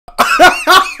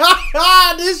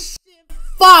This shit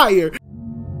fire.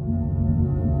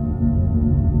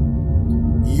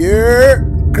 Yeah.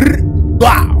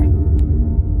 Wow.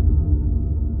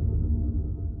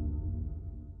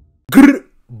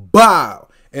 Bow.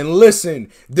 And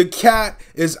listen, the cat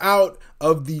is out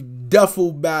of the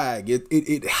duffel bag.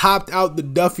 It hopped out the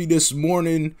Duffy this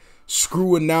morning.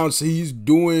 Screw announced he's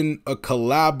doing a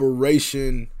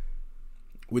collaboration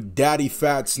with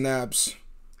Daddyphatsnaps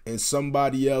and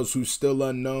somebody else who's still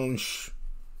unknown. Shh,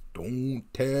 don't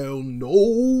tell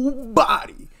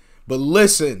nobody. But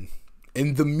listen,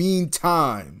 in the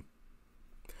meantime,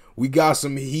 we got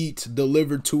some heat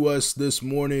delivered to us this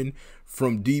morning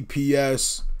from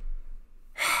DPS.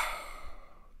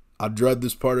 I dread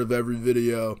this part of every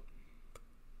video.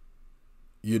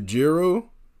 Yujiro?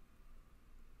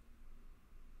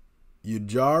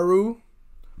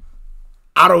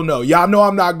 I don't know. Y'all know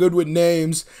I'm not good with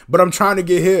names, but I'm trying to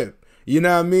get hip. You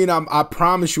know what I mean? I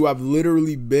promise you, I've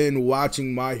literally been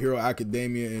watching My Hero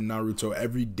Academia and Naruto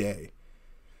every day.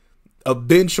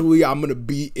 Eventually, I'm going to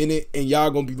be in it, and y'all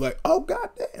going to be like, oh,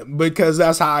 goddamn. Because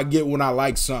that's how I get when I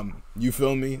like something. You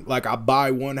feel me? Like, I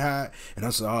buy one hat, and I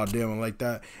say, oh, damn, I like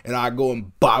that. And I go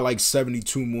and buy like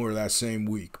 72 more that same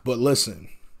week. But listen,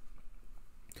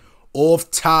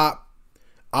 off top,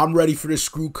 I'm ready for this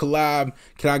Screw collab.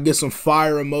 Can I get some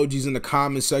fire emojis in the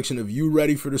comment section if you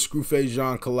ready for the Screwface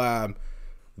Jean collab?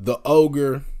 The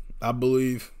Ogre, I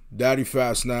believe,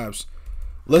 Daddyphatsnaps.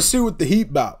 Let's see what the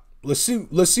heat about. Let's see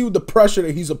what the pressure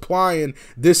that he's applying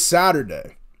this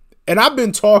Saturday. And I've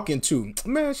been talking to,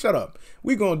 man, shut up.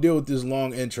 We gonna deal with this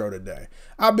long intro today.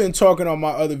 I've been talking on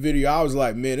my other video. I was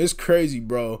like, man, it's crazy,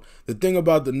 bro. The thing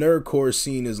about the nerdcore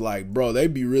scene is like, bro, they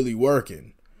be really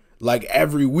working. Like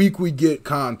every week we get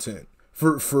content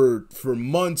for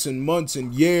months and months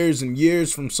and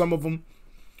years from some of them.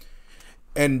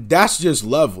 And that's just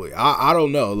lovely. I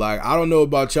don't know. Like, I don't know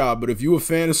about y'all, but if you a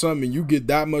fan of something and you get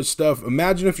that much stuff,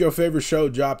 imagine if your favorite show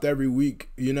dropped every week,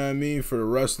 you know what I mean, for the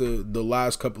rest of the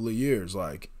last couple of years.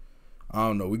 Like, I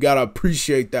don't know. We got to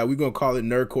appreciate that. We're going to call it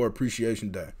Nerdcore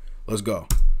Appreciation Day. Let's go.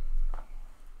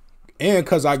 And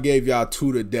because I gave y'all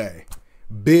 2 today.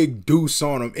 Big deuce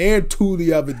on them. And 2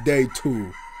 the other day,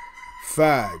 too.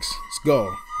 Fags. Let's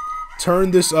go.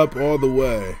 Turn this up all the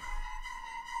way.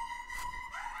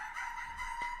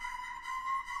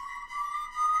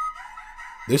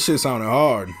 This shit sounded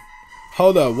hard.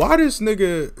 Hold up. Why this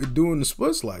nigga doing the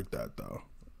splits like that, though?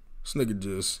 This nigga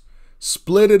just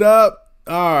split it up.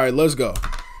 All right, let's go.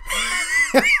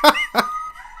 Hey,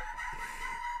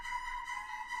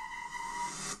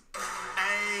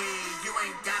 you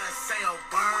ain't gotta say a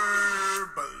word.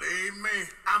 Believe me,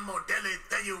 I'm more deadly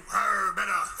than you heard.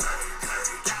 Better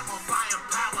got more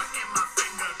firepower in my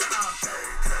finger. Better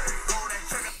pull that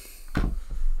trigger.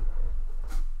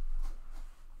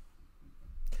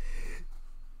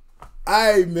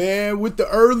 Hey man, with the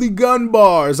early gun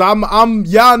bars,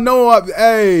 y'all know,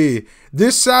 hey,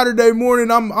 this Saturday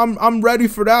morning, I'm ready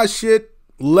for that shit.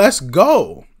 Let's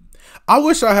go. I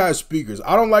wish I had speakers.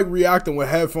 I don't like reacting with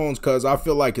headphones because I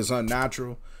feel like it's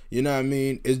unnatural. You know what I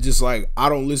mean? It's just like I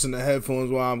don't listen to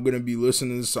headphones while I'm gonna be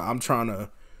listening, so I'm trying to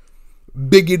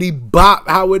biggity bop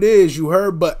how it is. You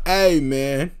heard? But hey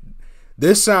man,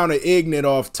 this sounded ignorant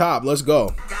off top. Let's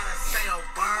go.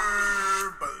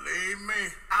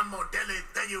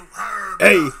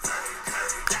 Hey.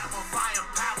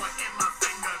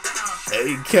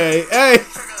 AK. Hey.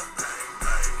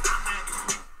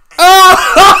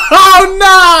 Oh,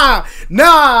 nah.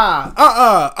 Nah.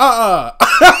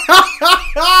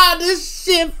 This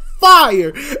shit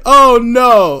fire. Oh,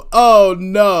 no. Oh,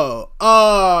 no.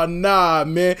 Oh, nah,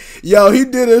 man. Yo, he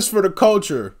did this for the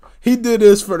culture. He did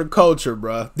this for the culture,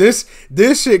 bro. This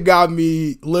shit got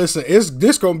me. Listen,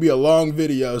 this gonna be a long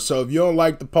video, so if you don't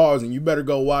like the pausing, you better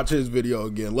go watch his video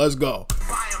again. Let's go.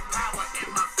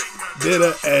 Did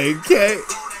a AK.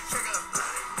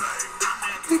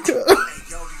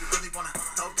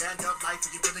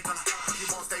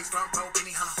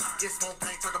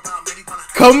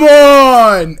 Come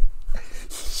on.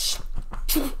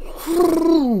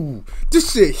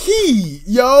 This shit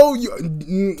yo,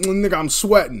 nigga, I'm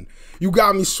sweating. You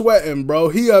got me sweating, bro.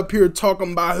 He up here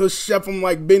talking about he'll chef him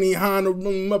like Benny Hanna,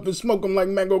 room him up and smoke him like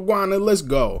Mango Guana. Let's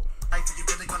go.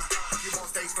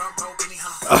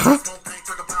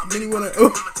 Benny wanna,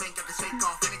 ooh.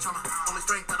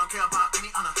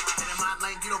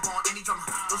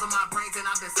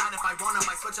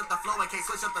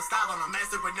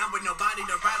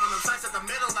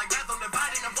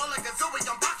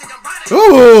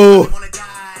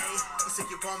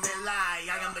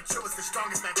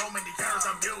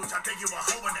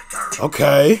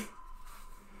 Okay.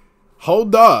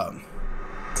 Hold up.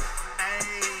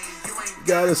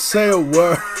 Gotta say a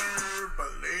word.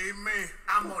 Believe me,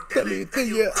 I'm more Tell deadly me than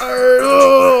you you heard.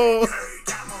 Oh.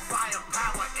 got more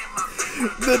firepower in my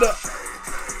finger.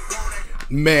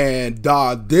 Man,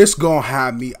 dog, this gonna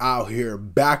have me out here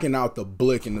backing out the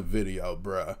blick in the video,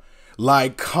 bruh.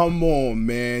 Like, come on,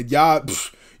 man. Y'all,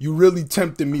 you really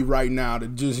tempting me right now to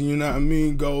just, you know what I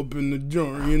mean, go up in the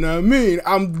joint, you know what I mean?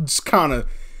 I'm just kind of,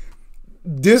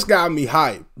 this got me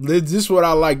hyped. This is what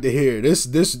I like to hear.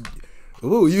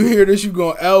 Ooh, you hear this, you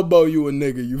gonna elbow you a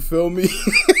nigga, you feel me?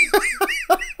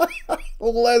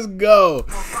 Let's go.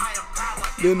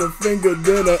 Then a finger,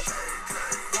 then a...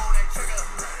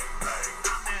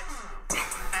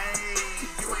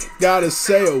 Gotta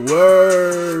say a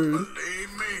word.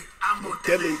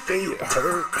 Everything you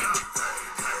heard.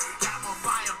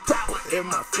 In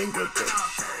my finger.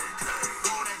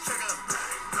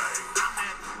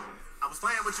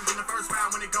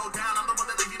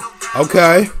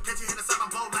 Okay.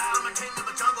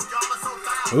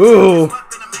 Ooh.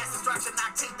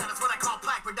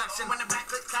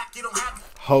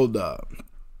 Hold up.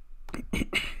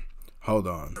 Hold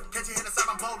on.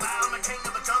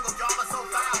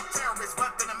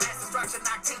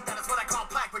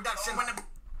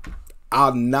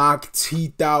 I'll knock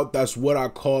teeth out. That's what I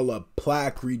call a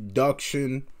plaque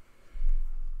reduction.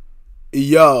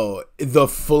 Yo, the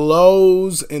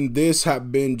flows in this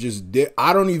have been just...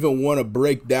 I don't even want to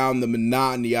break down the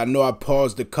monotony. I know I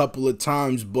paused a couple of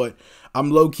times, but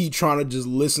I'm low-key trying to just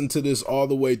listen to this all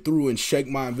the way through and shake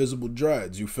my invisible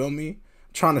dreads. You feel me?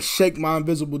 Trying to shake my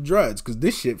invisible dreads because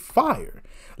this shit fire.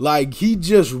 Like, he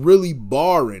just really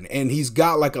barring, and he's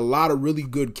got like a lot of really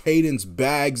good cadence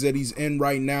bags that he's in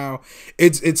right now.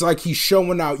 It's like he's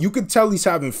showing out. You can tell he's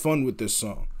having fun with this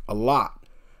song a lot.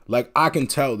 Like, I can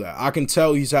tell that. I can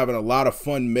tell he's having a lot of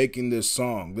fun making this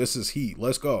song. This is heat.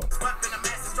 Let's go.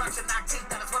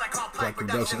 Black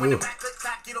production. Ooh.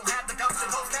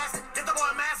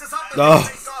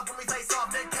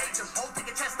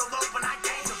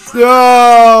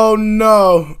 Oh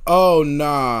no. Oh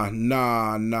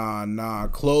nah.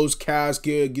 Close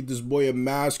casket, get this boy a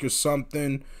mask or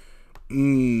something.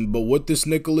 But what this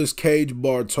Nicolas Cage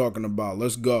bar talking about?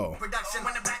 Let's go.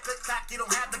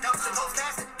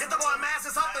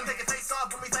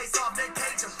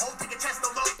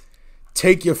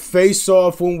 Take your face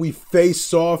off when we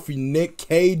face off, you Nick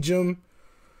Cage him.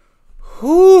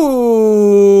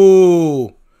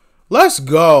 Ooh. Let's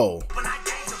go.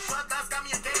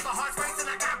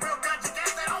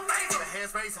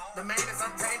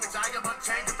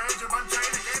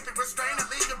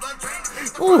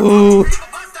 Ooh.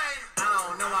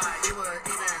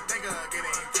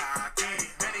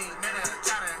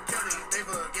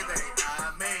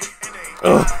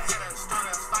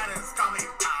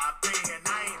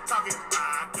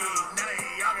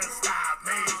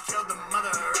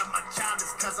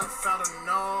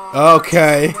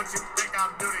 Okay.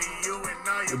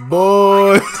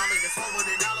 Boy.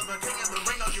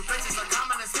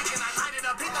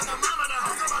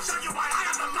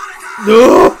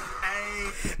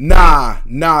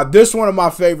 Nah, this one of my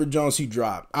favorite Jones he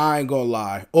dropped. I ain't gonna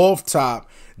lie. Off top,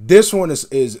 this one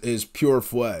is pure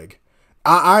flag.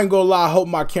 I ain't gonna lie, I hope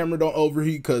my camera don't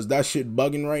overheat because that shit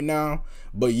bugging right now.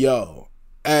 But yo,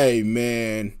 hey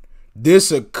man,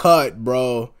 this a cut,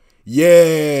 bro.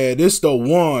 Yeah, this the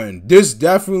one. This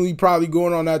definitely probably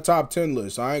going on that top 10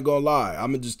 list. I ain't gonna lie.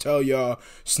 I'm gonna just tell y'all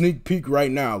sneak peek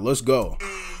right now. Let's go.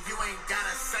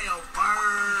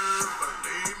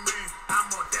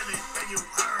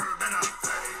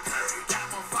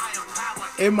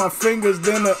 In my fingers,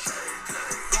 then a...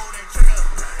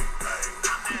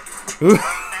 You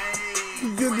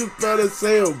just better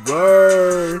say a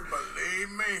word.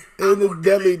 In the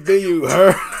deli, then you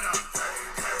heard.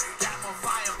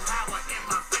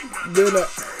 Then a...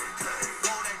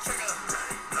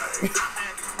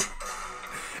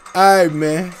 Hey,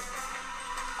 man.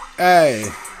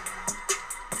 Hey.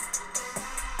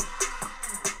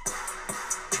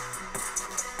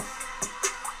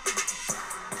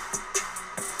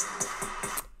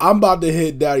 I'm about to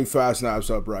hit Daddyphatsnaps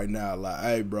up right now. Like,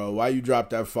 hey, bro, why you drop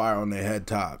that fire on their head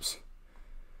tops?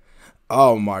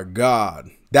 Oh, my God.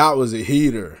 That was a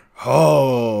heater.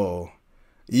 Oh.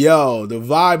 Yo, the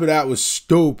vibe of that was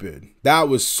stupid. That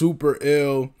was super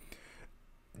ill.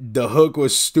 The hook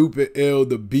was stupid ill.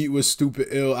 The beat was stupid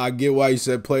ill. I get why you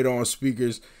said play it on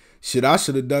speakers. Shit, I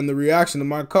should have done the reaction to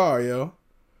my car, yo.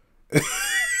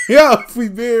 Yo, if we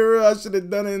being real, I should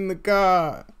have done it in the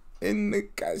car. In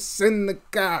the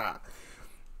car.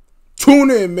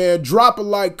 Tune in, man. Drop a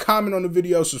like, comment on the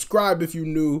video, subscribe if you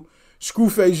new.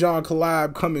 Screwface Jean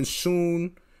collab coming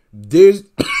soon. This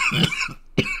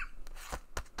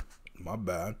my My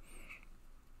bad.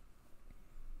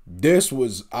 This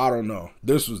was, I don't know.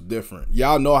 This was different.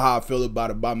 Y'all know how I feel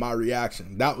about it by my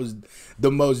reaction. That was the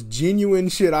most genuine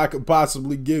shit I could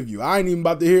possibly give you. I ain't even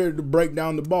about to hear to break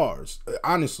down the bars.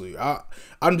 Honestly,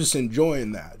 I'm just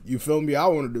enjoying that. You feel me? I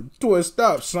wanted to twist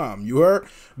up some. You heard?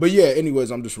 But yeah,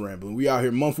 anyways, I'm just rambling. We out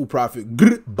here. MUNFU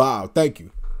Proffitt. Bow. Thank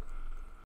you.